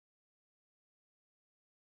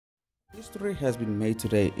History has been made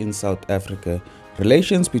today in South Africa.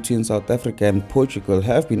 Relations between South Africa and Portugal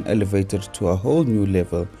have been elevated to a whole new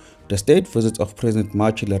level. The state visit of President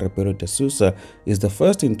Marcelo Rebelo de Sousa is the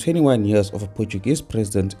first in 21 years of a Portuguese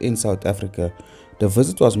president in South Africa. The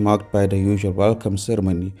visit was marked by the usual welcome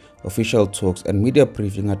ceremony, official talks, and media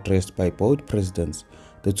briefing addressed by both presidents.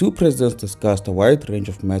 The two presidents discussed a wide range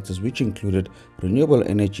of matters which included renewable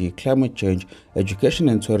energy, climate change, education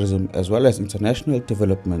and tourism, as well as international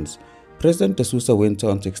developments. President de Sousa went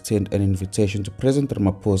on to extend an invitation to President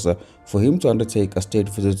Ramaphosa for him to undertake a state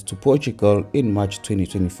visit to Portugal in March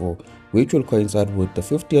 2024, which will coincide with the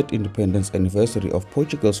 50th independence anniversary of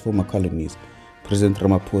Portugal's former colonies. President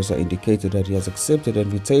Ramaphosa indicated that he has accepted the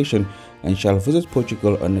invitation and shall visit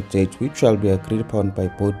Portugal on a date which shall be agreed upon by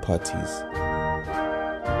both parties.